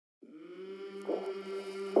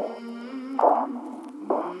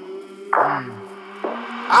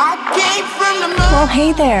Well,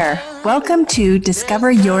 hey there. Welcome to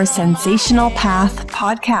Discover Your Sensational Path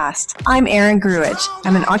podcast. I'm Erin Gruich.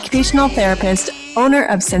 I'm an occupational therapist, owner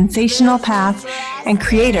of Sensational Path, and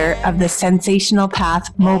creator of the Sensational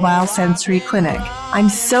Path Mobile Sensory Clinic. I'm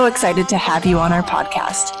so excited to have you on our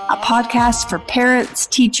podcast, a podcast for parents,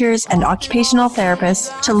 teachers, and occupational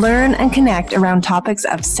therapists to learn and connect around topics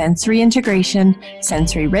of sensory integration,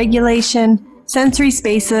 sensory regulation, sensory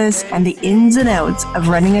spaces, and the ins and outs of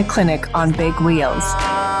running a clinic on big wheels.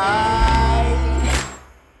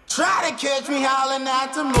 Try to catch me howling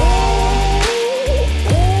at the moon.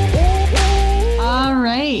 All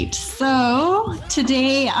right, so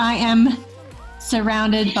today I am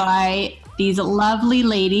surrounded by these lovely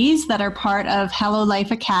ladies that are part of Hello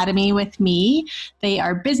Life Academy with me. They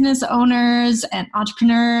are business owners and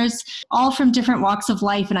entrepreneurs, all from different walks of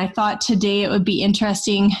life. And I thought today it would be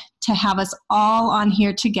interesting to have us all on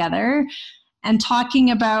here together and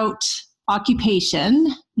talking about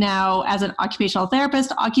occupation. Now, as an occupational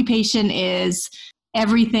therapist, occupation is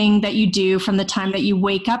everything that you do from the time that you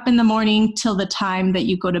wake up in the morning till the time that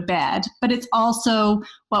you go to bed. But it's also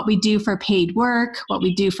what we do for paid work, what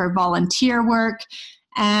we do for volunteer work,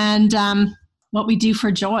 and what we do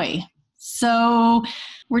for joy. So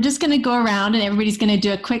we're just going to go around and everybody's going to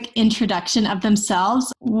do a quick introduction of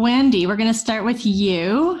themselves. Wendy, we're going to start with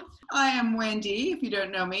you. I am Wendy, if you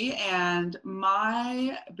don't know me, and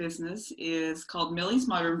my business is called Millie's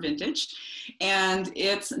Modern Vintage, and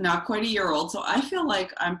it's not quite a year old, so I feel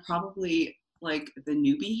like I'm probably like the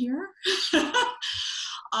newbie here.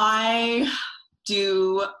 I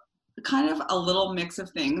do kind of a little mix of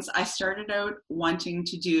things. I started out wanting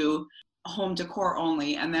to do home decor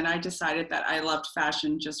only, and then I decided that I loved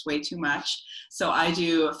fashion just way too much, so I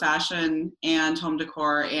do fashion and home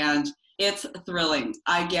decor, and it's thrilling.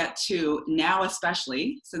 I get to, now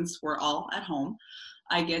especially, since we're all at home,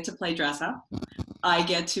 I get to play dress up. I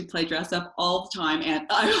get to play dress up all the time. And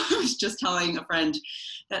I was just telling a friend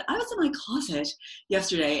that I was in my closet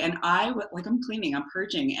yesterday and I'm cleaning, I'm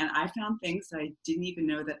purging, and I found things that I didn't even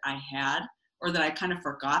know that I had or that I kind of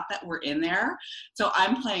forgot that were in there. So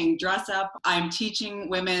I'm playing dress up. I'm teaching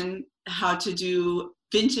women how to do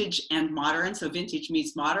vintage and modern. So vintage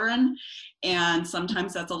meets modern. And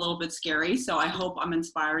sometimes that's a little bit scary. So I hope I'm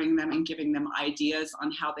inspiring them and giving them ideas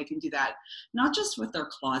on how they can do that, not just with their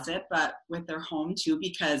closet, but with their home too,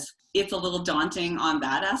 because it's a little daunting on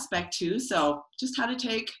that aspect too. So just how to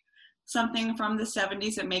take something from the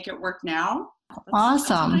 70s and make it work now.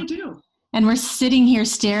 Awesome. That's what I do. And we're sitting here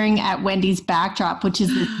staring at Wendy's backdrop, which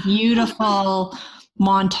is this beautiful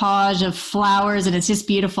montage of flowers, and it's just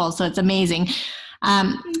beautiful. So it's amazing.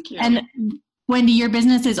 Thank you. And Wendy, your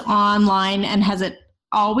business is online, and has it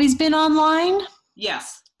always been online?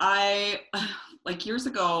 Yes. Like years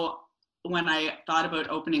ago, when I thought about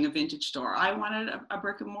opening a vintage store, I wanted a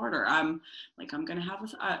brick and mortar. I'm going to have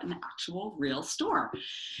an actual real store.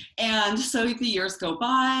 And so the years go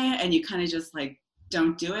by and you kind of just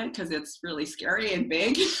don't do it because it's really scary and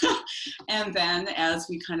big. And then as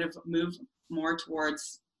we kind of move more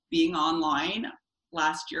towards being online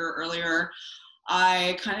earlier,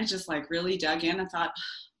 I kind of just really dug in and thought,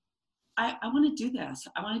 I want to do this.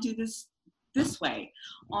 I want to do this way,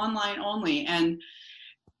 online only. And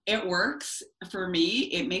it works for me.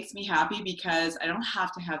 It makes me happy because I don't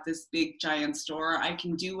have to have this big giant store. I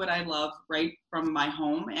can do what I love right from my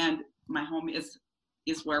home, and my home is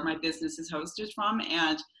where my business is hosted from,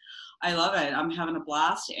 and I love it. I'm having a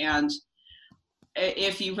blast. And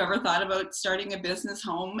if you've ever thought about starting a business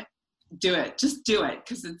home, do it. Just do it,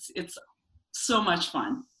 because it's so much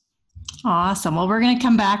fun. Awesome. Well, we're going to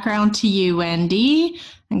come back around to you, Wendy.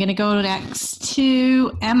 I'm going to go next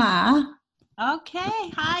to Emma. Okay.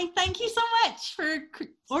 Hi. Thank you so much for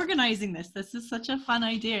organizing this. This is such a fun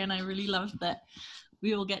idea, and I really love that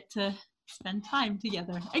we will get to spend time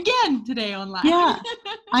together again today online. Yeah,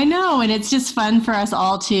 I know. And it's just fun for us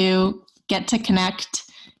all to get to connect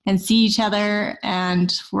and see each other.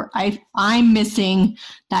 And I'm missing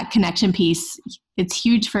that connection piece. It's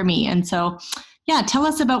huge for me. And so, yeah, tell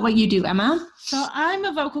us about what you do, Emma. So I'm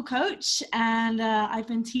a vocal coach, and I've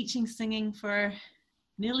been teaching singing for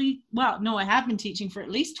I have been teaching for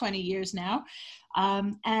at least 20 years now.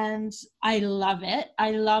 And I love it.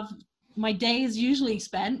 My day is usually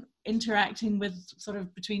spent interacting with sort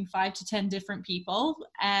of between 5 to 10 different people,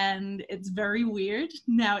 and it's very weird.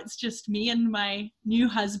 Now it's just me and my new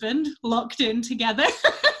husband locked in together.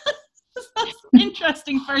 That's an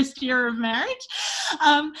interesting first year of marriage.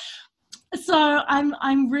 So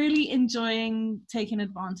I'm really enjoying taking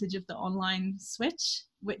advantage of the online switch,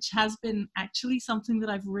 which has been actually something that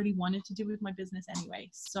I've really wanted to do with my business anyway.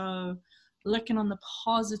 So looking on the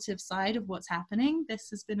positive side of what's happening. This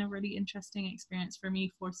has been a really interesting experience for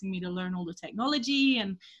me, forcing me to learn all the technology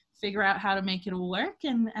and figure out how to make it all work,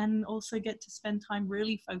 and also get to spend time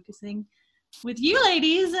really focusing with you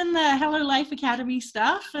ladies and the Hello Life Academy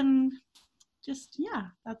stuff. And just, yeah,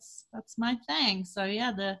 that's my thing. So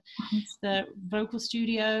yeah, the vocal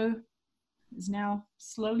studio is now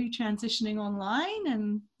slowly transitioning online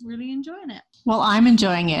and really enjoying it. Well, I'm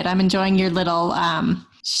enjoying it. I'm enjoying your little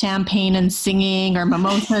champagne and singing, or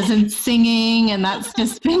mimosas and singing. And that's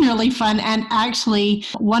just been really fun. And actually,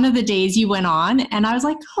 one of the days you went on and I was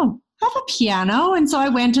like, oh, I have a piano. And so I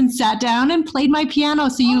went and sat down and played my piano.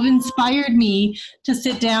 So you've inspired me to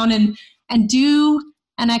sit down and do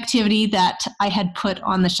an activity that I had put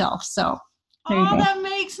on the shelf. So that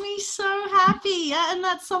makes me so happy. Yeah, and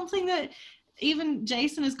that's something that even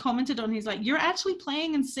Jason has commented on. He's like, you're actually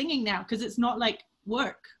playing and singing now, because it's not like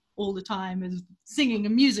work all the time, is singing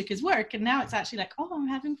and music is work. And now it's actually like, oh, I'm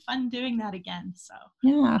having fun doing that again. So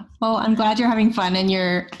yeah, well, I'm glad you're having fun and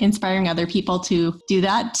you're inspiring other people to do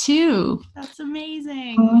that too. That's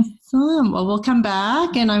amazing. Awesome. Well, we'll come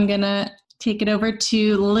back and I'm going to take it over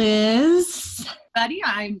to Liz.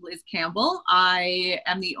 I'm Liz Campbell. I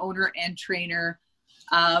am the owner and trainer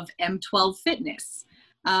of M12 Fitness.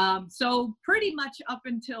 So pretty much up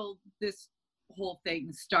until this whole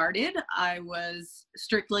thing started, I was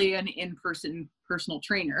strictly an in-person personal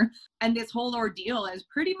trainer. And this whole ordeal has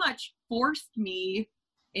pretty much forced me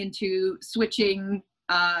into switching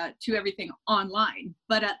to everything online.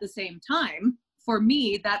 But at the same time, for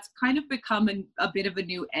me, that's kind of become a bit of a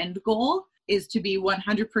new end goal, is to be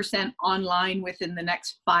 100% online within the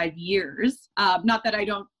next 5 years. Not that I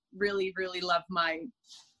don't really love my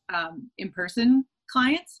in-person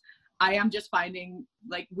clients. I am just finding,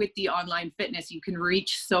 like, with the online fitness, you can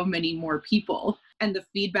reach so many more people. And the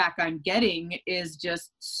feedback I'm getting is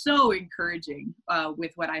just so encouraging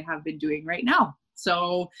with what I have been doing right now.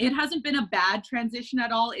 So it hasn't been a bad transition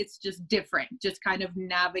at all. It's just different, just kind of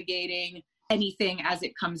navigating anything as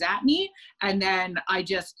it comes at me. And then I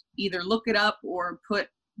just either look it up or put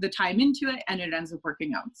the time into it, and it ends up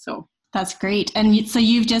working out. So that's great. And so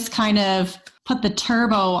you've just kind of put the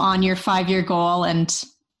turbo on your 5-year goal, and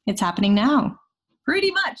it's happening now.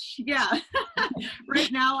 Pretty much, yeah.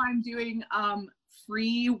 Right now I'm doing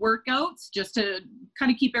free workouts just to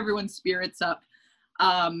kind of keep everyone's spirits up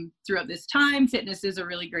throughout this time. Fitness is a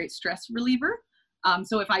really great stress reliever.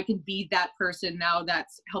 So if I can be that person now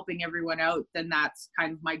that's helping everyone out, then that's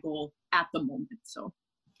kind of my goal at the moment. So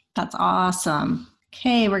that's awesome.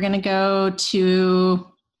 Okay, we're going to go to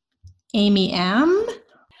Amy M.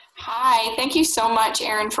 Hi, thank you so much,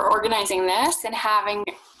 Erin, for organizing this and having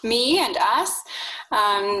me and us.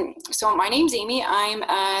 So my name's Amy. I'm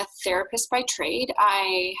a therapist by trade.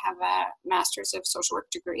 I have a master's of social work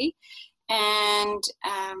degree. And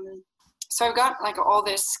so I've got like all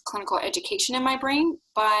this clinical education in my brain,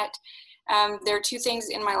 but there are two things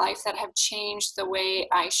in my life that have changed the way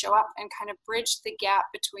I show up and kind of bridged the gap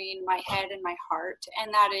between my head and my heart.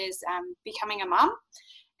 And that is becoming a mom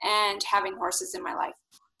and having horses in my life.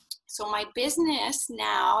 So my business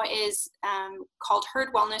now is called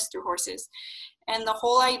Herd Wellness Through Horses. And the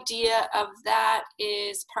whole idea of that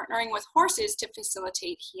is partnering with horses to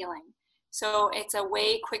facilitate healing. So it's a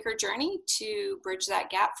way quicker journey to bridge that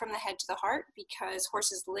gap from the head to the heart, because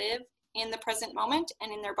horses live in the present moment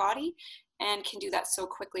and in their body and can do that so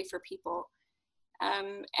quickly for people.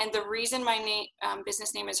 And the reason my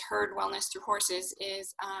business name is Herd Wellness Through Horses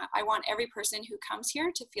is I want every person who comes here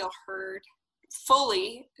to feel heard,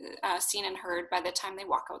 fully seen and heard by the time they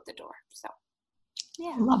walk out the door. So,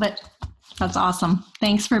 yeah. Love it. That's awesome.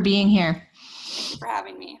 Thanks for being here. Thanks for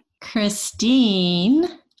having me. Christine,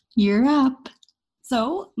 you're up.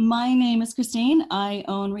 So my name is Christine. I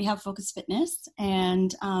own Rehab Focus Fitness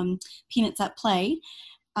and Peanuts at Play.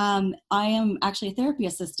 I am actually a therapy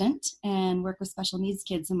assistant and work with special needs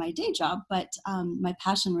kids in my day job, but my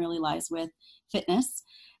passion really lies with fitness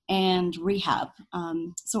and rehab.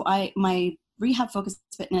 So my Rehab Focus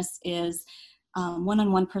Fitness is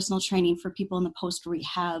one-on-one personal training for people in the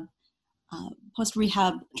post-rehab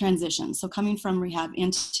transition. So coming from rehab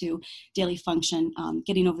into daily function,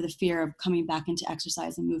 getting over the fear of coming back into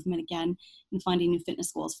exercise and movement again, and finding new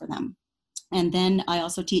fitness goals for them. And then I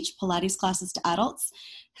also teach Pilates classes to adults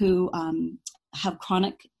who have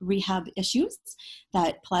chronic rehab issues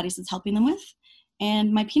that Pilates is helping them with.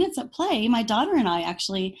 And my Peanuts at Play, my daughter and I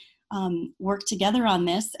actually work together on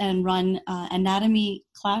this and run anatomy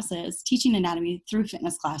classes, teaching anatomy through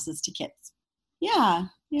fitness classes to kids. Yeah.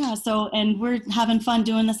 So, and we're having fun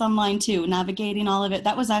doing this online too, navigating all of it.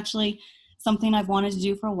 That was actually something I've wanted to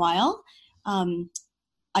do for a while.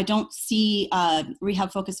 I don't see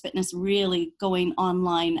Rehab Focused Fitness really going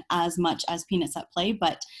online as much as Peanuts at Play,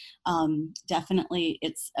 but definitely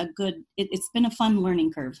it's been a fun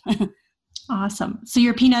learning curve. Awesome. So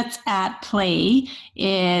your Peanuts at Play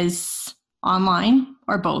is online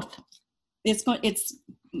or both?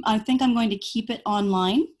 I think I'm going to keep it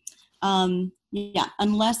online.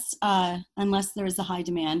 Unless there's a high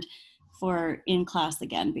demand for in class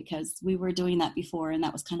again, because we were doing that before and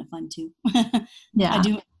that was kind of fun too. Yeah.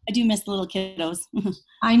 I do miss the little kiddos.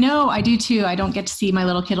 I know, I do too. I don't get to see my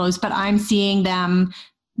little kiddos, but I'm seeing them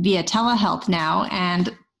via telehealth now,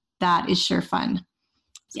 and that is sure fun.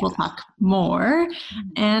 So we'll talk more,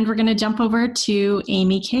 and we're going to jump over to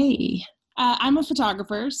Amy Kay. I'm a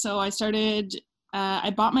photographer, so I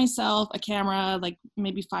bought myself a camera like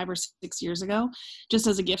maybe 5 or 6 years ago, just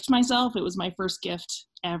as a gift to myself. It was my first gift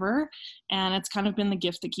ever, and it's kind of been the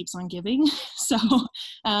gift that keeps on giving. So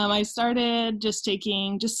I started just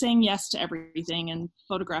saying yes to everything and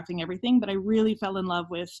photographing everything, but I really fell in love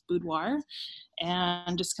with boudoir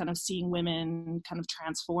and just kind of seeing women kind of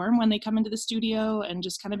transform when they come into the studio and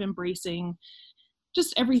just kind of embracing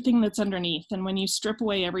just everything that's underneath. And when you strip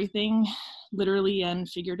away everything, literally and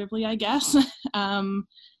figuratively, I guess,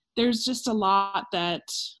 there's just a lot that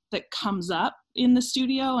comes up in the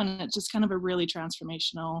studio, and it's just kind of a really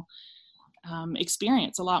transformational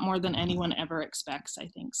experience, a lot more than anyone ever expects, I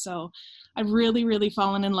think. So I've really, really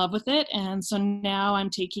fallen in love with it. And so now I'm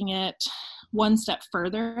taking it one step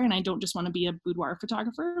further, and I don't just want to be a boudoir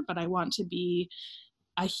photographer, but I want to be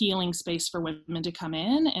a healing space for women to come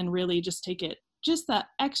in and really just take it just that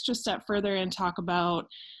extra step further and talk about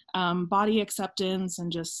body acceptance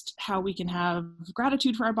and just how we can have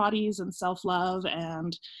gratitude for our bodies and self-love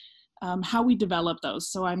and how we develop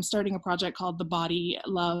those. So I'm starting a project called the Body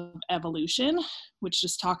Love Evolution, which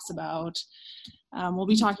just talks about, we'll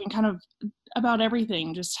be talking kind of about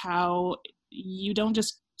everything, just how you don't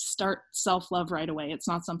just start self-love right away. It's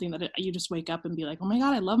not something that you just wake up and be like, oh my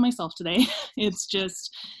God, I love myself today. It's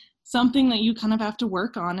just something that you kind of have to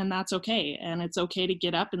work on, and that's okay. And it's okay to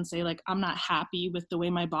get up and say, like, I'm not happy with the way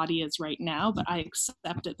my body is right now, but I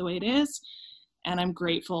accept it the way it is. And I'm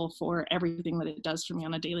grateful for everything that it does for me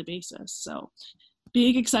on a daily basis. So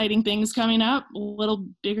big, exciting things coming up, a little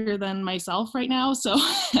bigger than myself right now. So,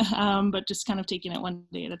 but just kind of taking it one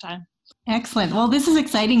day at a time. Excellent. Well, this is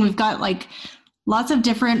exciting. We've got like lots of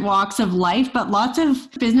different walks of life, but lots of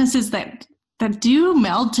businesses that do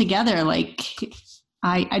meld together. Like,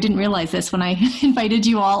 I didn't realize this when I invited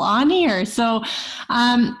you all on here. So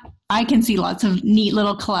I can see lots of neat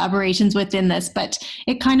little collaborations within this, but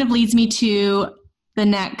it kind of leads me to the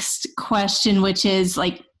next question, which is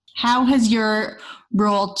like, how has your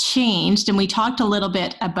role changed? And we talked a little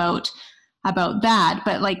bit about that,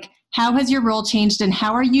 but like, how has your role changed and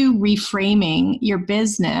how are you reframing your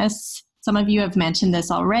business? Some of you have mentioned this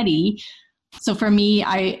already. So for me,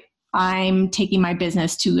 I'm taking my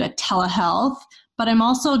business to a telehealth, but I'm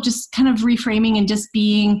also just kind of reframing and just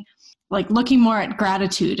being like looking more at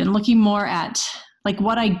gratitude and looking more at like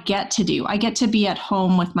what I get to do. I get to be at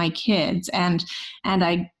home with my kids, and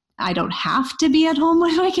I don't have to be at home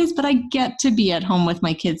with my kids, but I get to be at home with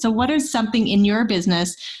my kids. So what is something in your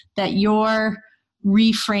business that you're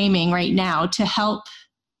reframing right now to help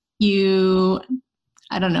you,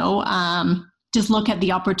 I don't know, just look at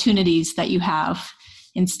the opportunities that you have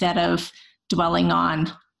instead of dwelling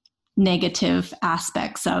on negative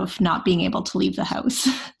aspects of not being able to leave the house?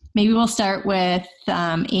 Maybe we'll start with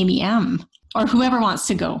Amy M, or whoever wants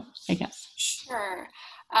to go, I guess. Sure.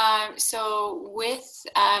 So with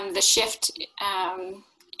the shift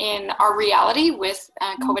in our reality with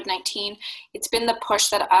COVID-19, it's been the push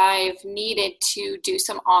that I've needed to do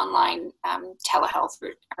some online telehealth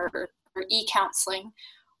or e-counseling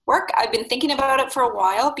work. I've been thinking about it for a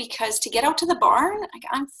while because to get out to the barn,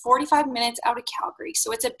 I'm 45 minutes out of Calgary.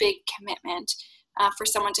 So it's a big commitment for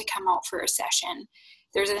someone to come out for a session.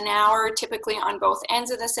 There's an hour typically on both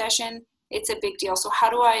ends of the session. It's a big deal. So how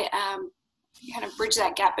do I kind of bridge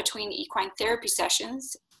that gap between equine therapy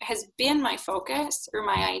sessions has been my focus or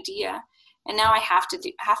my idea. And now I have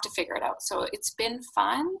to figure it out. So it's been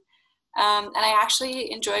fun. And I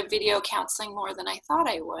actually enjoy video counseling more than I thought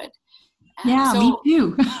I would. Yeah, me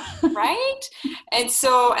too. Right? And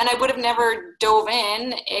I would have never dove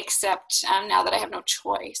in except now that I have no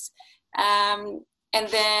choice. And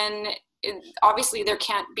then obviously there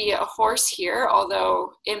can't be a horse here,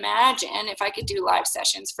 although imagine if I could do live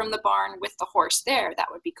sessions from the barn with the horse there, that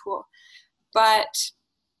would be cool. But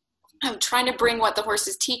I'm trying to bring what the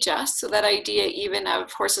horses teach us. So that idea even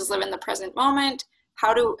of horses live in the present moment,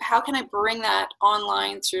 how can I bring that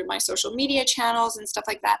online through my social media channels and stuff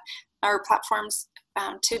like that? our platforms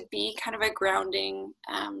to be kind of a grounding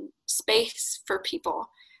space for people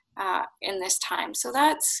in this time. So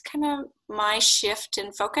that's kind of my shift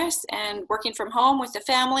in focus, and working from home with a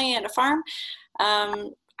family and a farm.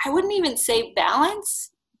 I wouldn't even say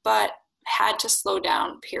balance, but had to slow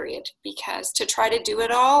down, period, because to try to do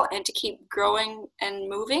it all and to keep growing and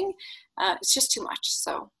moving, it's just too much.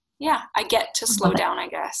 So yeah, I get to slow down, I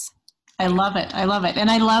guess. I love it. I love it.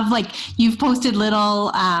 And I love, like, you've posted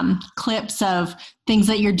little clips of things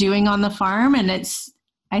that you're doing on the farm. And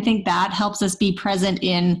I think that helps us be present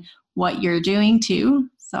in what you're doing too.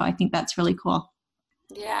 So I think that's really cool.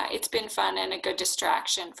 Yeah, it's been fun and a good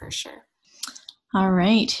distraction for sure. All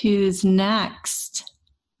right. Who's next?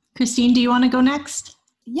 Christine, do you want to go next?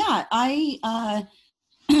 Yeah,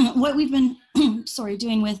 what we've been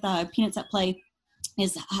doing with Peanuts at Play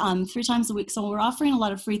is 3 times a week. So we're offering a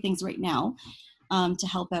lot of free things right now to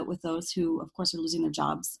help out with those who, of course, are losing their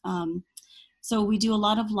jobs. So we do a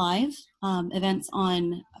lot of live events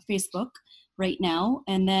on Facebook right now.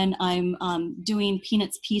 And then I'm doing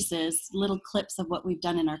Peanuts pieces, little clips of what we've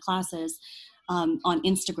done in our classes on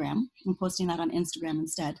Instagram. I'm posting that on Instagram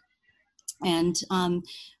instead. And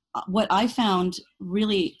what I found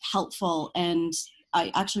really helpful and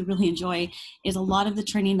I actually really enjoy is a lot of the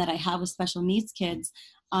training that I have with special needs kids.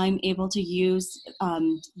 I'm able to use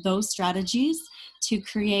those strategies to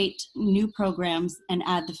create new programs and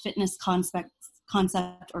add the fitness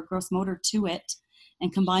concept or gross motor to it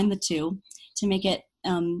and combine the two to make it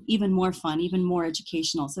even more fun, even more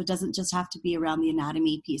educational. So it doesn't just have to be around the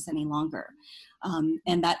anatomy piece any longer.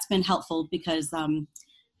 And that's been helpful because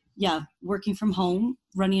working from home,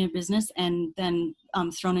 running a business, and then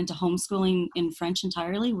thrown into homeschooling in French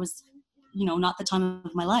entirely was, not the time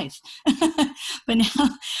of my life.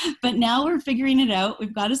 but now we're figuring it out.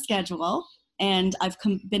 We've got a schedule, and I've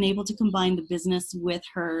been able to combine the business with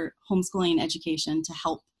her homeschooling education to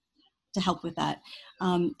help with that.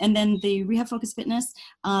 And then the Rehab Focus Fitness,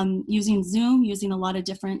 using Zoom, using a lot of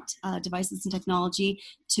different devices and technology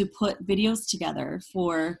to put videos together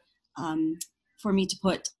for me to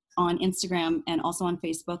put on Instagram and also on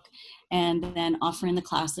Facebook, and then offering the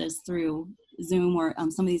classes through Zoom or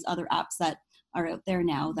some of these other apps that are out there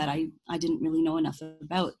now that I didn't really know enough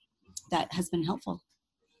about. That has been helpful.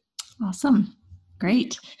 Awesome.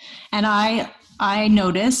 Great. And I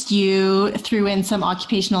noticed you threw in some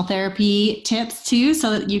occupational therapy tips too,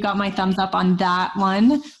 so that you got my thumbs up on that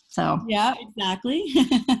one. So yeah, exactly.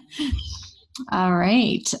 All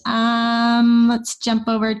right. Let's jump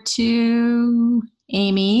over to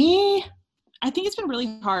Amy. I think it's been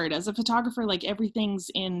really hard as a photographer, like everything's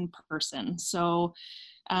in person. So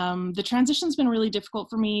the transition's been really difficult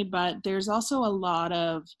for me, but there's also a lot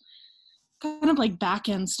of kind of like back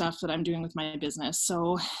end stuff that I'm doing with my business.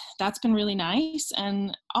 So that's been really nice.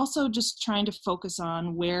 And also just trying to focus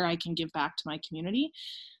on where I can give back to my community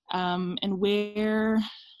and where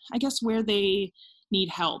they need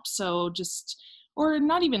help. So or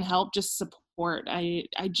not even help, just support. I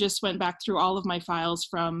just went back through all of my files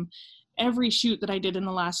from every shoot that I did in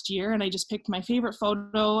the last year, and I just picked my favorite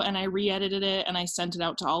photo and I re-edited it and I sent it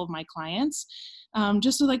out to all of my clients.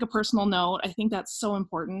 Just with like a personal note, I think that's so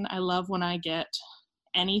important. I love when I get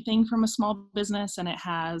anything from a small business and it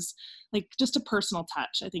has like just a personal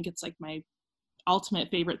touch. I think it's like my ultimate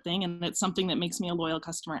favorite thing, and it's something that makes me a loyal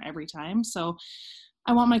customer every time. So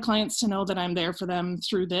I want my clients to know that I'm there for them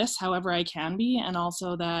through this, however I can be. And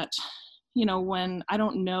also that, when I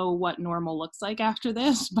don't know what normal looks like after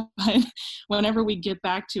this, but whenever we get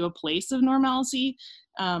back to a place of normalcy,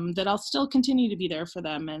 that I'll still continue to be there for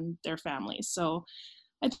them and their families. So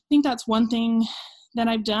I think that's one thing that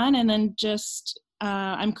I've done. And then just,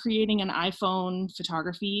 I'm creating an iPhone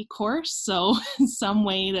photography course. So some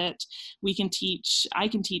way that I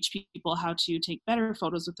can teach people how to take better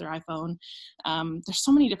photos with their iPhone. There's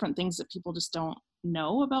so many different things that people just don't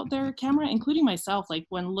know about their camera, including myself. Like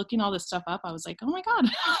when looking all this stuff up, I was like, oh my God,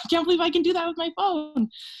 I can't believe I can do that with my phone.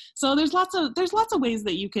 So there's lots of ways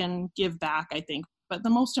that you can give back, I think. But the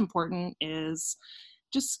most important is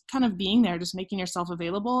just kind of being there, just making yourself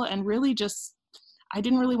available, and really just, I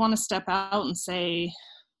didn't really want to step out and say,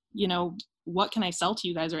 what can I sell to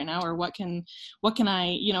you guys right now? Or what can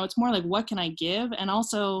I, it's more like, what can I give? And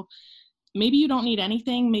also maybe you don't need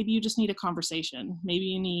anything. Maybe you just need a conversation. Maybe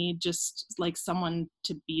you need just like someone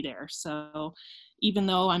to be there. So even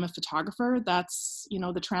though I'm a photographer, that's,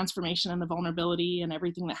 the transformation and the vulnerability and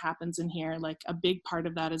everything that happens in here, like a big part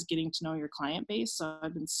of that is getting to know your client base. So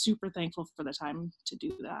I've been super thankful for the time to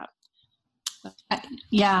do that.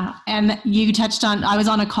 Yeah. And you touched on, I was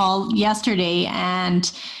on a call yesterday and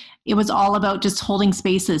it was all about just holding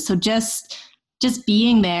spaces. So just just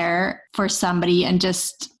being there for somebody and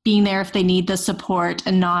just being there if they need the support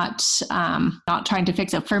and not trying to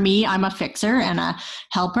fix it. For me, I'm a fixer and a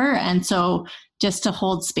helper. And so just to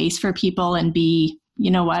hold space for people and be, you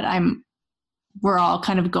know what, we're all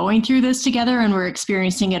kind of going through this together and we're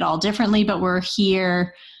experiencing it all differently, but we're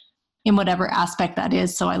here in whatever aspect that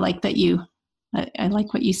is. So I like that I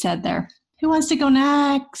like what you said there. Who wants to go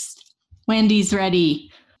next? Wendy's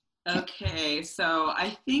ready. Okay, so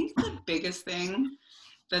I think the biggest thing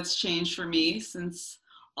that's changed for me since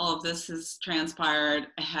all of this has transpired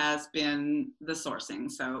has been the sourcing.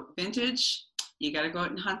 So vintage, you got to go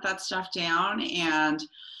out and hunt that stuff down, and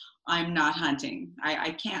I'm not hunting.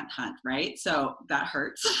 I can't hunt, right? So that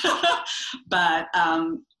hurts. But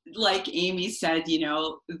like Amy said, you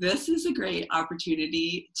know, this is a great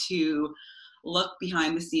opportunity to look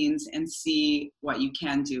behind the scenes and see what you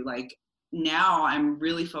can do. Like now I'm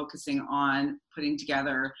really focusing on putting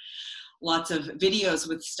together lots of videos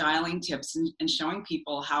with styling tips and showing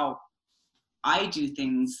people how I do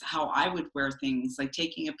things, how I would wear things, like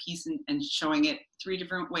taking a piece and showing it 3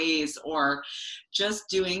 different ways, or just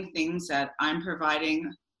doing things that I'm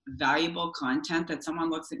providing valuable content that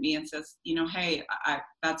someone looks at me and says, you know, hey,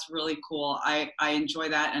 that's really cool. I enjoy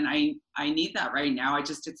that. And I need that right now.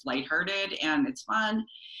 It's lighthearted and it's fun.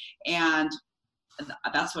 And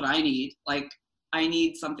that's what I need. Like, I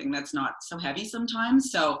need something that's not so heavy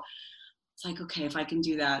sometimes. So it's like, okay, if I can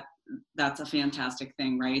do that, that's a fantastic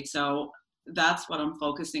thing, right? So that's what I'm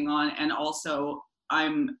focusing on. And also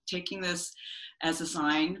I'm taking this as a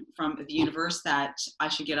sign from the universe that I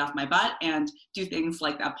should get off my butt and do things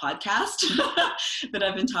like that podcast that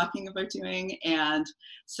I've been talking about doing. And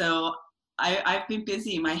so I've been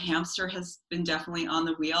busy. My hamster has been definitely on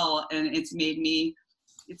the wheel, and it's made me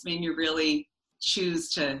really choose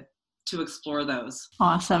to explore those.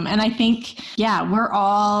 Awesome. And I think, we're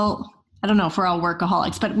all, I don't know if we're all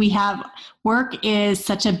workaholics, but work is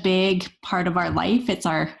such a big part of our life. It's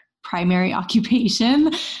our primary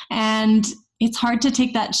occupation, and it's hard to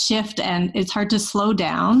take that shift, and it's hard to slow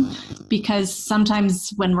down, because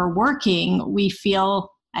sometimes when we're working, we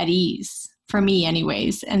feel at ease, for me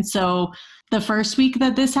anyways. And so the first week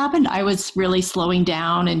that this happened, I was really slowing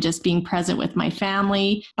down and just being present with my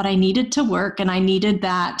family, but I needed to work, and I needed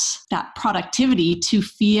that productivity to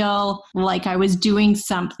feel like I was doing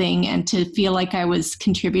something and to feel like I was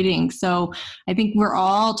contributing. So I think we're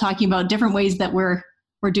all talking about different ways that we're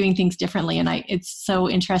doing things differently. And it's so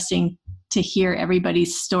interesting to hear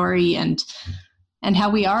everybody's story and how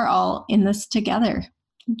we are all in this together.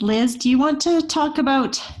 Liz, do you want to talk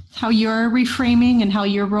about how you're reframing and how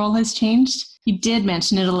your role has changed? You did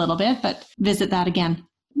mention it a little bit, but visit that again.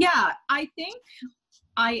 Yeah, I think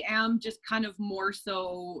I am just kind of more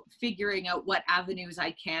so figuring out what avenues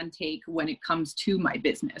I can take when it comes to my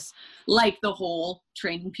business, like the whole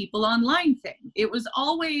training people online thing. It was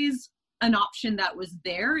always an option that was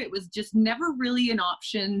there. It was just never really an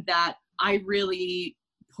option that I really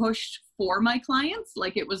pushed for my clients.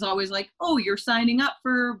 Like, it was always like, oh, you're signing up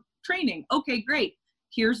for training. Okay, great.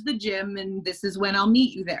 Here's the gym, and this is when I'll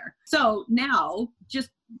meet you there. So now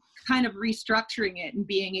just kind of restructuring it and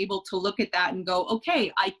being able to look at that and go,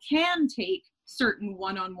 okay, I can take certain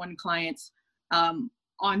one-on-one clients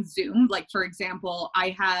on Zoom. Like, for example,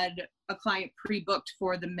 I had a client pre-booked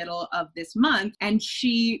for the middle of this month, and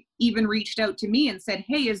she even reached out to me and said,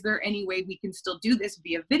 hey, is there any way we can still do this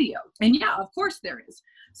via video? And yeah, of course there is.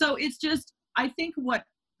 So it's just, I think what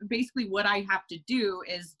I have to do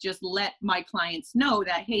is just let my clients know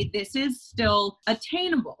that, hey, this is still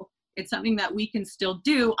attainable. It's something that we can still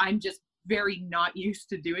do. I'm just very not used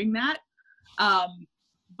to doing that.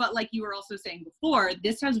 But like you were also saying before,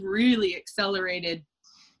 this has really accelerated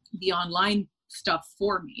the online stuff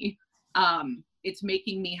for me. It's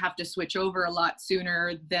making me have to switch over a lot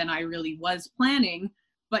sooner than I really was planning.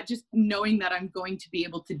 But just knowing that I'm going to be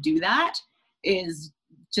able to do that is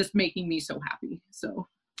just making me so happy. So.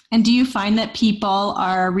 And do you find that people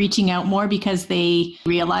are reaching out more because they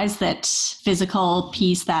realize that physical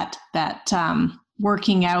piece, that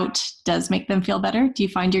working out does make them feel better? Do you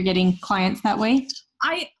find you're getting clients that way?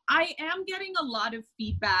 I am getting a lot of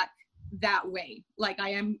feedback that way. Like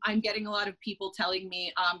I'm getting a lot of people telling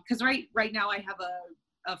me, because right now I have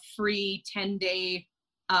a free 10-day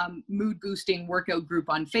mood boosting workout group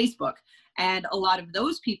on Facebook. And a lot of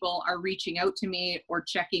those people are reaching out to me or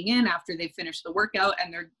checking in after they finish the workout,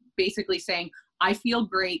 and they're basically saying, I feel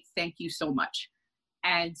great, thank you so much.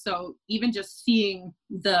 And so even just seeing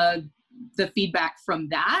the feedback from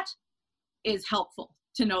that is helpful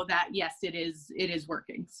to know that, yes, it is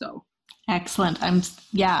working. So. Excellent. And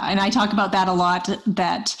I talk about that a lot,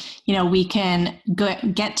 that, we can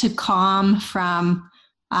get to calm from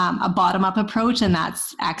a bottom-up approach, and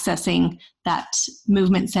that's accessing that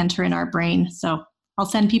movement center in our brain. So I'll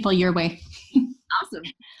send people your way. Awesome.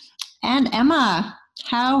 And Emma,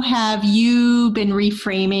 how have you been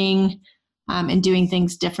reframing and doing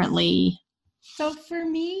things differently? So for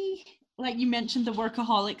me, like you mentioned, the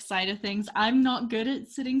workaholic side of things, I'm not good at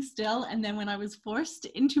sitting still. And then when I was forced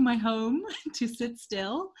into my home to sit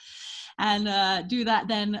still and do that,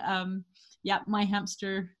 then my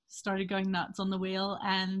hamster started going nuts on the wheel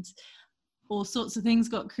and all sorts of things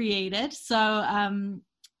got created. So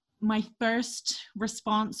my first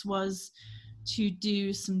response was to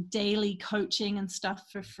do some daily coaching and stuff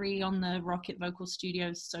for free on the Rocket Vocal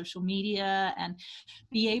Studios social media and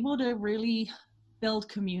be able to really build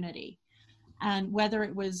community. And whether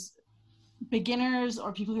it was beginners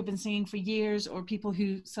or people who've been singing for years or people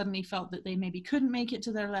who suddenly felt that they maybe couldn't make it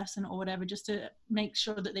to their lesson or whatever, just to make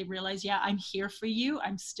sure that they realize, I'm here for you.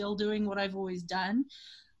 I'm still doing what I've always done.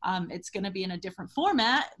 It's going to be in a different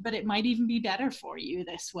format, but it might even be better for you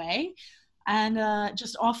this way. And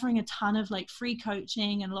just offering a ton of like free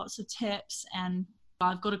coaching and lots of tips. And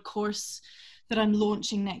I've got a course that I'm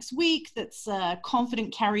launching next week that's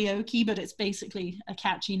Confident Karaoke, but it's basically a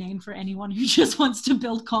catchy name for anyone who just wants to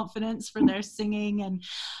build confidence for their singing.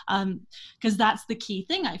 And because that's the key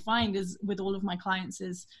thing I find is with all of my clients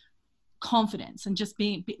is confidence and just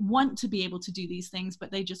want to be able to do these things,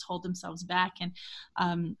 but they just hold themselves back. And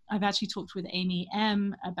I've actually talked with Amy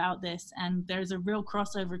M about this, and there's a real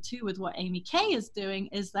crossover too with what Amy K is doing,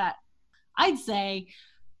 is that I'd say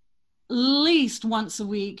at least once a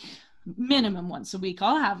week, minimum once a week,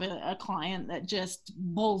 I'll have a client that just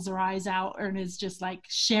bawls their eyes out and is just like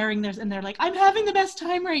sharing theirs, and they're like, I'm having the best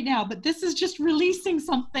time right now, but this is just releasing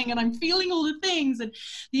something and I'm feeling all the things. And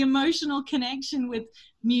the emotional connection with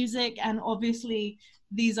music and obviously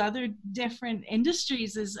these other different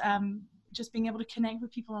industries is just being able to connect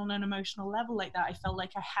with people on an emotional level like that. I felt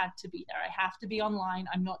like I had to be there. I have to be online.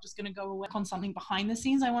 I'm not just going to go work on something behind the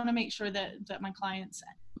scenes. I want to make sure that my clients,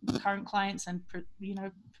 current clients and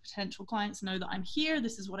potential clients know that I'm here.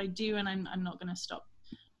 This is what I do, and I'm not going to stop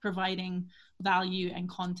providing value and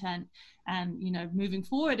content. And moving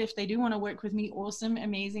forward, if they do want to work with me, awesome,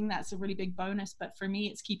 amazing, that's a really big bonus. But for me,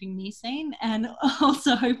 it's keeping me sane and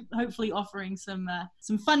also hopefully offering some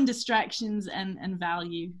fun distractions and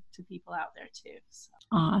value to people out there too. So.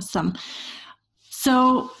 Awesome.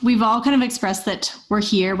 So we've all kind of expressed that we're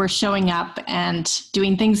here, we're showing up and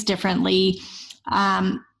doing things differently.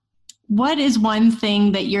 What is one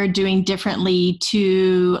thing that you're doing differently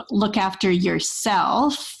to look after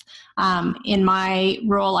yourself? In my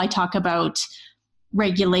role, I talk about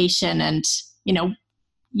regulation and,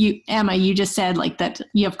 you, Emma, you just said like that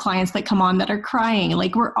you have clients that come on that are crying,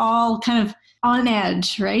 like we're all kind of on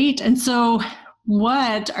edge, right? And so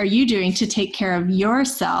what are you doing to take care of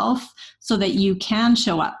yourself so that you can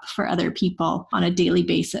show up for other people on a daily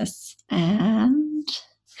basis? And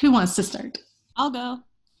who wants to start? I'll go.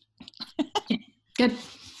 Good.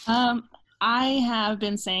 I have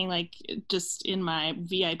been saying, like, just in my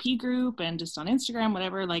VIP group and just on Instagram,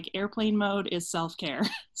 whatever, like airplane mode is self-care.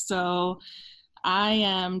 So I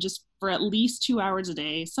am just for at least 2 hours a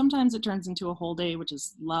day. Sometimes it turns into a whole day, which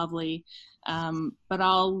is lovely. But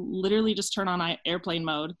I'll literally just turn on airplane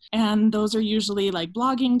mode. And those are usually like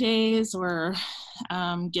blogging days or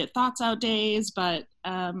get thoughts out days. But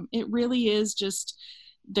it really is just,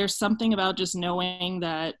 there's something about just knowing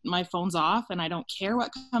that my phone's off and I don't care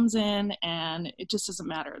what comes in and it just doesn't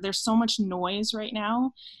matter. There's so much noise right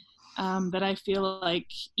now that I feel like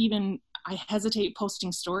even I hesitate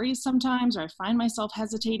posting stories sometimes, or I find myself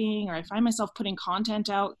hesitating, or I find myself putting content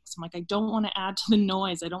out. So I'm like, I don't want to add to the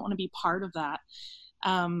noise. I don't want to be part of that.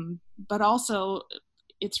 But also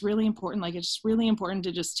it's really important. Like, it's really important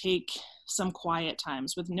to just take some quiet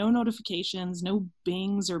times with no notifications, no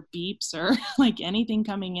bings or beeps or like anything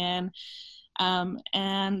coming in.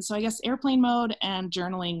 And so I guess airplane mode and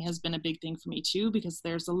journaling has been a big thing for me too, because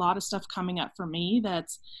there's a lot of stuff coming up for me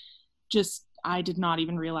that's just, I did not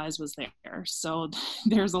even realize was there. So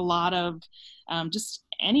there's a lot of just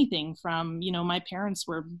anything from, my parents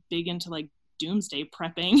were big into like doomsday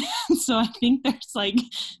prepping. So I think there's like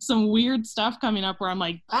some weird stuff coming up where I'm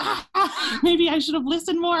like, maybe I should have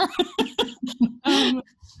listened more.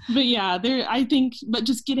 But yeah, but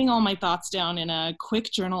just getting all my thoughts down in a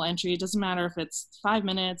quick journal entry, it doesn't matter if it's 5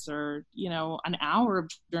 minutes or, an hour of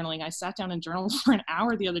journaling. I sat down and journaled for an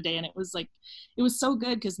hour the other day, and it was so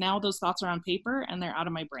good because now those thoughts are on paper and they're out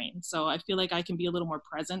of my brain. So I feel like I can be a little more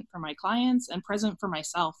present for my clients and present for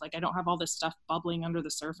myself. Like I don't have all this stuff bubbling under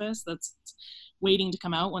the surface that's waiting to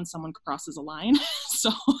come out when someone crosses a line.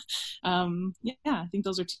 So I think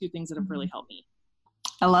those are two things that have really helped me.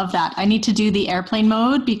 I love that. I need to do the airplane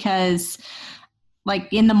mode because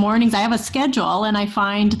like in the mornings I have a schedule and I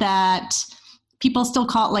find that people still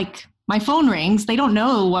call, like my phone rings, they don't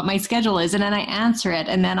know what my schedule is. And then I answer it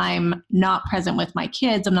and then I'm not present with my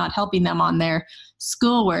kids. I'm not helping them on their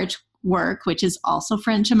schoolwork, which is also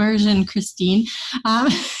French immersion, Christine.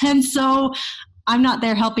 And so I'm not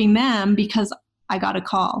there helping them because I got a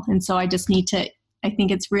call. And so I just need to, I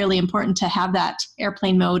think it's really important to have that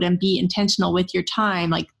airplane mode and be intentional with your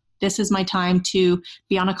time. Like this is my time to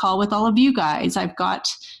be on a call with all of you guys. I've got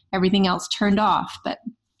everything else turned off, but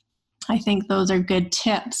I think those are good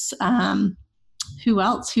tips. Who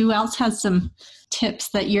else has some tips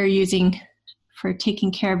that you're using for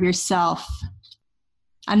taking care of yourself?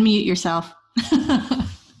 Unmute yourself.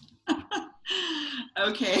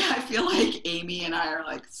 Okay, I feel like Amy and I are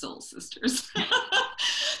like soul sisters.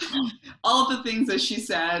 All of the things that she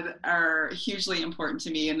said are hugely important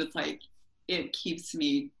to me, and it's like it keeps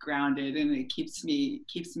me grounded and it keeps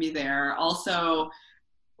me there. Also,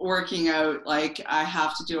 working out, like I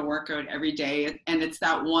have to do a workout every day, and it's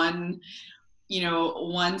that one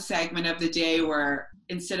segment of the day where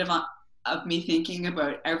instead of me thinking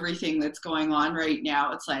about everything that's going on right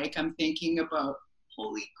now, it's like I'm thinking about,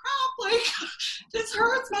 holy crap, like this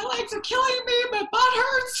hurts, my legs are killing me, my butt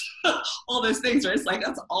hurts, all those things, right? It's like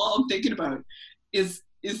that's all I'm thinking about is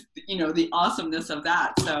the awesomeness of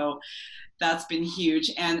that. So that's been huge.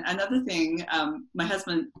 And another thing, my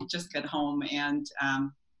husband just got home, and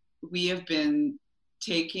we have been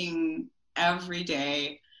taking every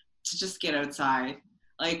day to just get outside.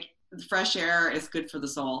 Like fresh air is good for the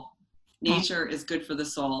soul, nature is good for the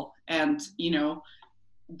soul, and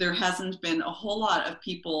there hasn't been a whole lot of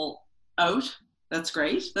people out. That's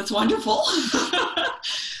great. That's wonderful.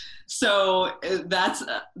 So that's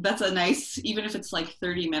a nice, even if it's like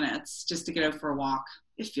 30 minutes just to get out for a walk,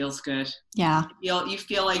 it feels good. Yeah. You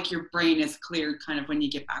feel like your brain is cleared kind of when you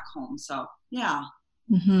get back home. So yeah.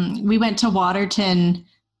 Mm-hmm. We went to Waterton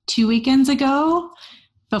 2 weekends ago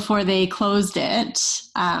before they closed it.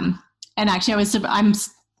 And actually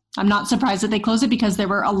I'm not surprised that they closed it because there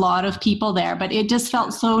were a lot of people there, but it just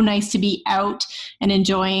felt so nice to be out and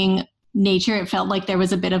enjoying nature. It felt like there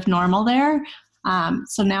was a bit of normal there.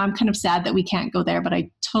 So now I'm kind of sad that we can't go there, but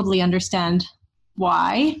I totally understand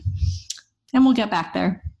why. And we'll get back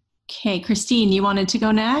there. Okay, Christine, you wanted to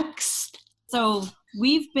go next? So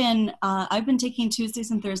I've been taking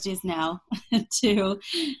Tuesdays and Thursdays now to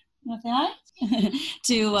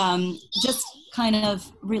just kind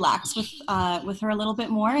of relax with her a little bit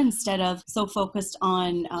more instead of so focused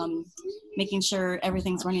on making sure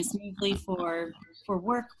everything's running smoothly for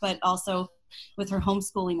work, but also with her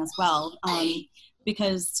homeschooling as well.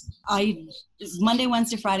 Because Monday,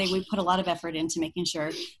 Wednesday, Friday, we put a lot of effort into making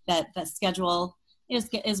sure that that schedule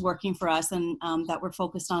is working for us and that we're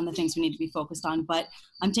focused on the things we need to be focused on. But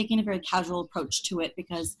I'm taking a very casual approach to it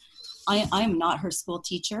because I am not her school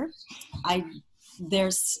teacher.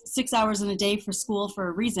 There's 6 hours in a day for school for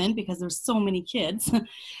a reason because there's so many kids.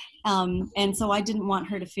 And so I didn't want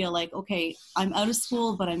her to feel like, okay, I'm out of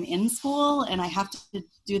school, but I'm in school and I have to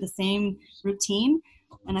do the same routine.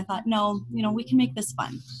 And I thought, no, we can make this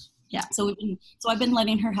fun. Yeah. So I've been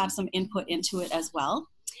letting her have some input into it as well.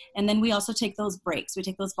 And then we also take those breaks. We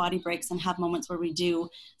take those body breaks and have moments where we do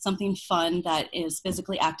something fun that is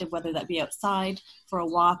physically active, whether that be outside for a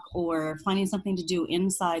walk or finding something to do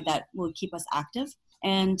inside that will keep us active.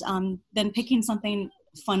 And then picking something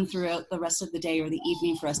fun throughout the rest of the day or the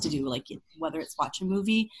evening for us to do, like whether it's watch a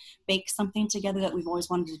movie, bake something together that we've always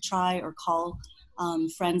wanted to try, or call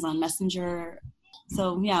friends on Messenger.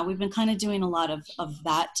 So yeah, we've been kind of doing a lot of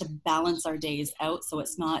that to balance our days out. So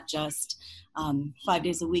it's not just 5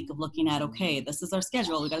 days a week of looking at, okay, this is our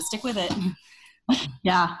schedule, we got to stick with it.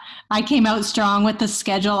 Yeah, I came out strong with the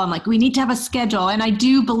schedule. I'm like, we need to have a schedule. And I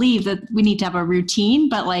do believe that we need to have a routine,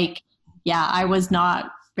 but I was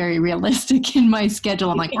not very realistic in my schedule.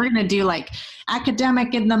 I'm like, we're going to do like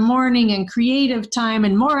academic in the morning and creative time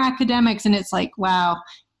and more academics. And it's like, wow,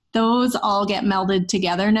 those all get melded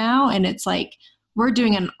together now. And it's like, we're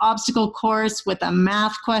doing an obstacle course with a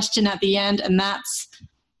math question at the end. And that's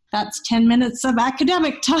 10 minutes of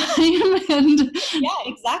academic time. And yeah,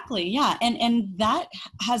 exactly. Yeah. And that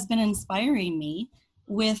has been inspiring me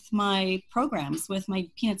with my programs, with my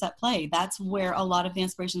Peanuts at Play. That's where a lot of the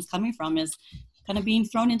inspiration is coming from, is kind of being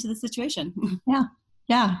thrown into the situation.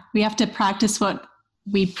 Yeah. We have to practice what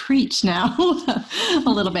we preach now a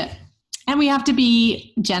little bit. And we have to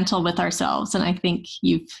be gentle with ourselves. And I think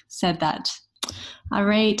you've said that. All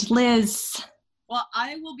right, Liz. Well,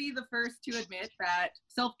 I will be the first to admit that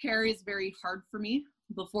self-care is very hard for me.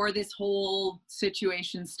 Before this whole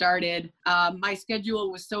situation started, my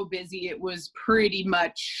schedule was so busy, it was pretty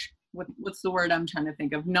much, what's the word I'm trying to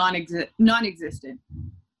think of? Non-existent.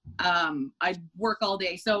 I work all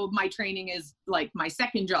day. So my training is like my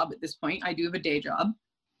second job at this point. I do have a day job.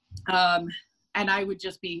 And I would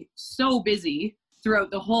just be so busy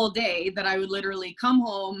throughout the whole day that I would literally come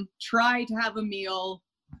home, try to have a meal,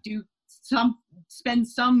 spend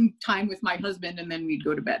some time with my husband, and then we'd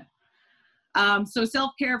go to bed. So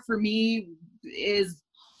self-care for me is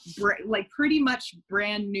like pretty much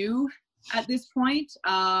brand new at this point.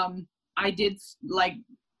 I did like,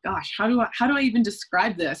 gosh, how do I even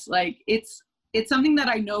describe this? Like, it's something that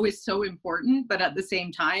I know is so important, but at the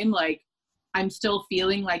same time, like, I'm still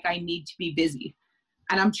feeling like I need to be busy,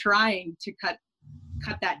 and I'm trying to cut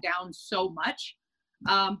that down so much.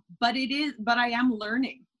 But I am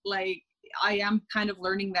learning, like, I am kind of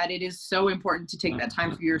learning that it is so important to take that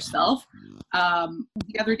time for yourself.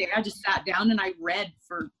 The other day I just sat down and I read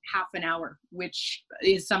for half an hour, which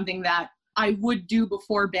is something that I would do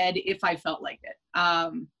before bed if I felt like it.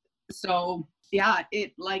 So yeah,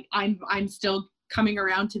 I'm still coming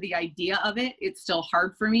around to the idea of it. It's still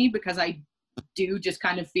hard for me because I do just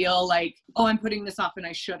kind of feel like, oh, I'm putting this off and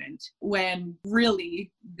I shouldn't, when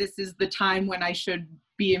really this is the time when I should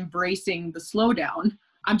be embracing the slowdown.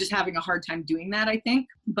 I'm just having a hard time doing that, I think,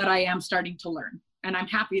 but I am starting to learn, and I'm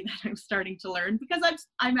happy that I'm starting to learn because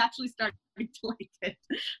I'm actually starting to like it.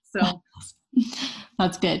 So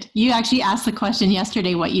that's good. You actually asked the question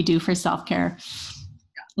yesterday, what you do for self-care.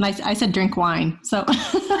 And I said drink wine. So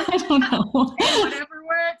I don't know. Hey, whatever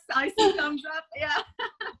works. I see thumbs up. Yeah.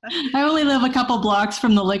 I only live a couple blocks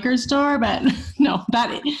from the liquor store, but no,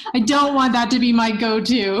 I don't want that to be my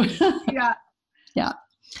go-to. Yeah. Yeah.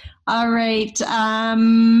 All right.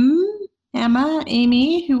 Emma,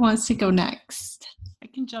 Amy, who wants to go next? I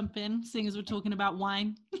can jump in, seeing as we're talking about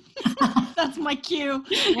wine. That's my cue.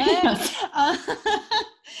 Yes.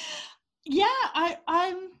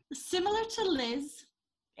 I'm similar to Liz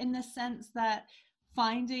in the sense that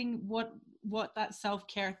finding what that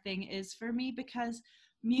self-care thing is for me, because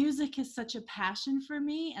music is such a passion for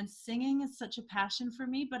me and singing is such a passion for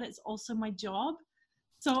me, but it's also my job.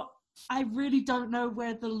 So I really don't know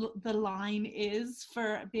where the line is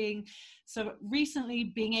for being. So recently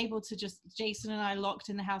being able to just, Jason and I locked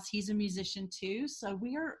in the house, he's a musician too. So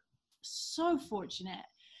we are so fortunate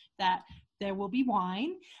that there will be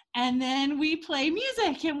wine, and then we play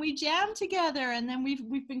music and we jam together, and then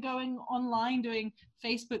we've been going online doing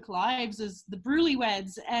Facebook Lives as the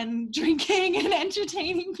Brulyweds and drinking and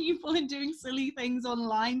entertaining people and doing silly things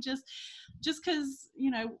online, just because, you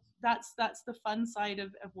know, that's the fun side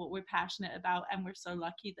of what we're passionate about, and we're so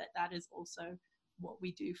lucky that is also what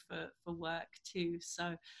we do for work too.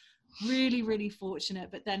 So really, really fortunate.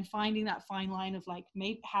 But then finding that fine line of like,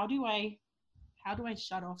 maybe how do I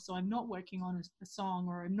shut off so I'm not working on a song,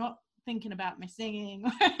 or I'm not thinking about my singing?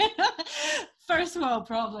 First world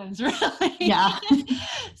problems, really. Yeah.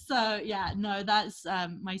 So yeah, no, that's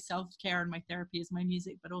my self-care, and my therapy is my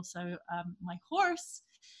music, but also my horse,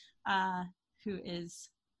 who is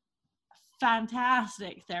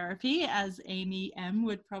fantastic therapy, as Amy M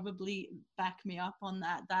would probably back me up on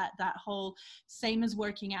that whole, same as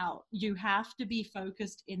working out, you have to be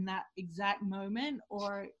focused in that exact moment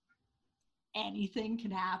or anything can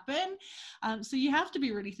happen. So you have to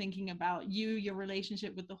be really thinking about your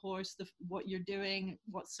relationship with the horse, what you're doing,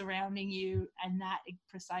 what's surrounding you, and that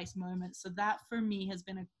precise moment. So that for me has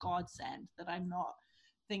been a godsend, that I'm not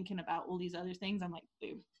thinking about all these other things. I'm like,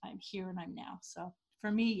 boom, I'm here and I'm now. So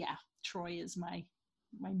for me, yeah, Troy is my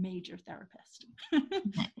major therapist.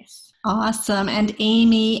 Nice. Awesome. And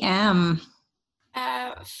Amy M.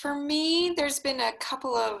 For me, there's been a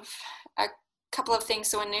couple of things.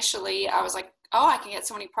 So initially I was like, oh, I can get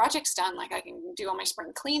so many projects done. Like, I can do all my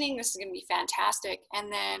spring cleaning. This is going to be fantastic.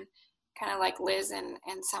 And then kind of like Liz and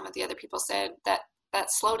some of the other people said, that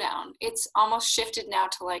slowdown, it's almost shifted now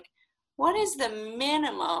to like, what is the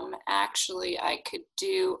minimum actually I could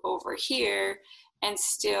do over here and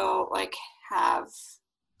still like have,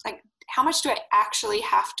 like, how much do I actually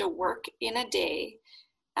have to work in a day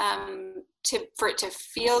for it to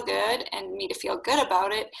feel good and me to feel good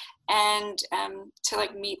about it, and to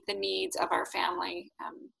like meet the needs of our family.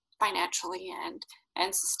 financially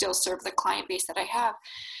and still serve the client base that I have.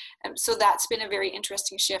 So that's been a very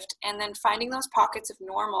interesting shift. And then finding those pockets of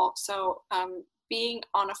normal. So being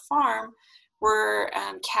on a farm, we're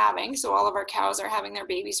calving. So all of our cows are having their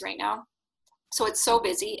babies right now. So it's so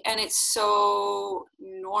busy and it's so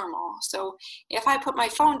normal. So if I put my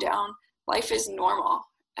phone down, life is normal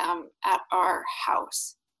at our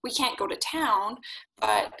house. We can't go to town,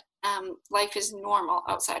 but life is normal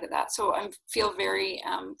outside of that. So I feel very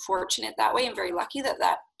fortunate that way and very lucky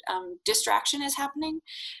that distraction is happening.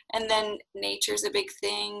 And then nature's a big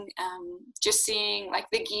thing. Just seeing like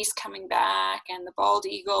the geese coming back and the bald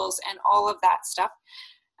eagles and all of that stuff.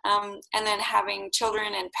 And then having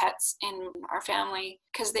children and pets in our family,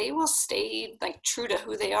 because they will stay like true to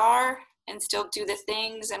who they are and still do the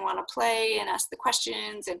things and want to play and ask the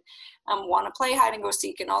questions and want to play hide and go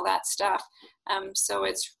seek and all that stuff. So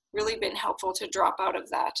it's really been helpful to drop out of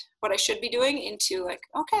that, what I should be doing, into like,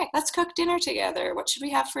 okay, let's cook dinner together. What should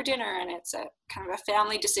we have for dinner? And it's a kind of a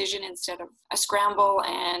family decision instead of a scramble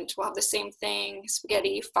and we'll have the same thing,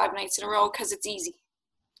 spaghetti 5 nights in a row because it's easy.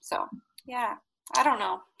 So yeah, I don't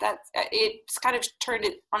know. It's kind of turned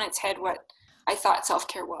it on its head what I thought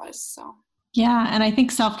self-care was. So yeah, and I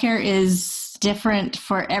think self-care is different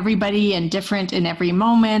for everybody and different in every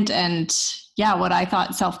moment. And yeah, what I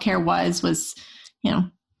thought self-care was,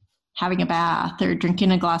 having a bath or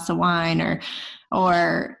drinking a glass of wine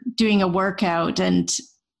or doing a workout. And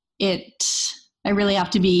I really have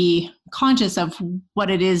to be conscious of what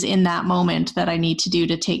it is in that moment that I need to do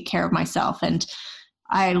to take care of myself. And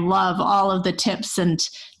I love all of the tips and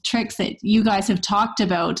tricks that you guys have talked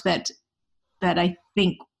about that I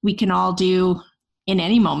think we can all do in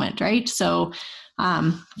any moment, right? So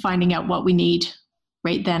finding out what we need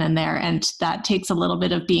right then and there. And that takes a little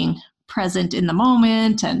bit of being present in the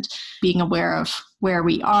moment and being aware of where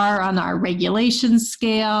we are on our regulation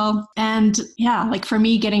scale. And yeah, like for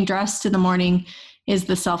me, getting dressed in the morning is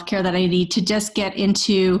the self-care that I need to just get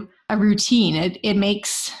into a routine. It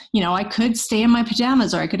makes, I could stay in my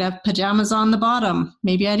pajamas or I could have pajamas on the bottom.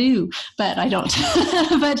 Maybe I do, but I don't.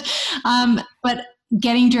 but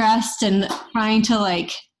getting dressed and trying to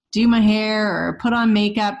like do my hair or put on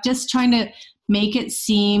makeup, just trying to make it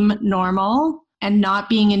seem normal and not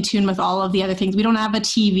being in tune with all of the other things. We don't have a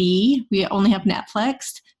TV. We only have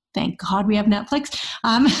Netflix. Thank God we have Netflix.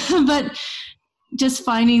 But just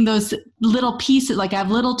finding those little pieces, like I have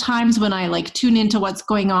little times when I like tune into what's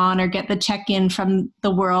going on or get the check-in from the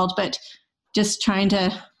world, but just trying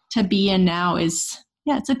to be in now it's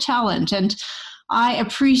a challenge. And I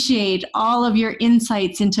appreciate all of your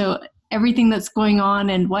insights into everything that's going on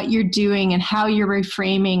and what you're doing and how you're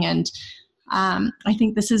reframing. And I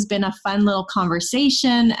think this has been a fun little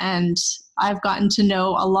conversation, and I've gotten to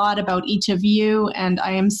know a lot about each of you, and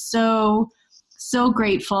I am so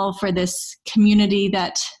grateful for this community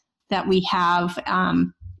that we have,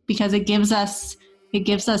 because it gives us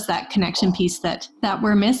that connection piece that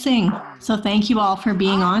we're missing. So thank you all for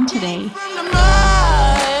being on today.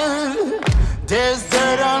 There's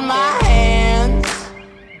dirt on my hands.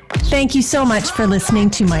 Thank you so much for listening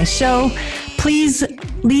to my show. Please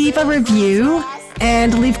leave a review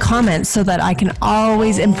and leave comments so that I can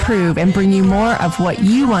always improve and bring you more of what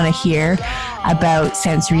you want to hear about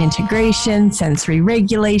sensory integration, sensory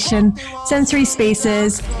regulation, sensory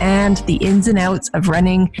spaces, and the ins and outs of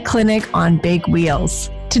running a clinic on big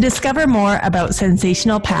wheels. To discover more about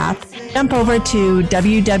Sensational Path, jump over to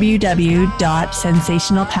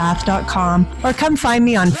www.sensationalpath.com or come find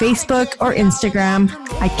me on Facebook or Instagram.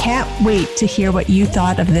 I can't wait to hear what you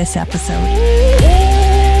thought of this episode.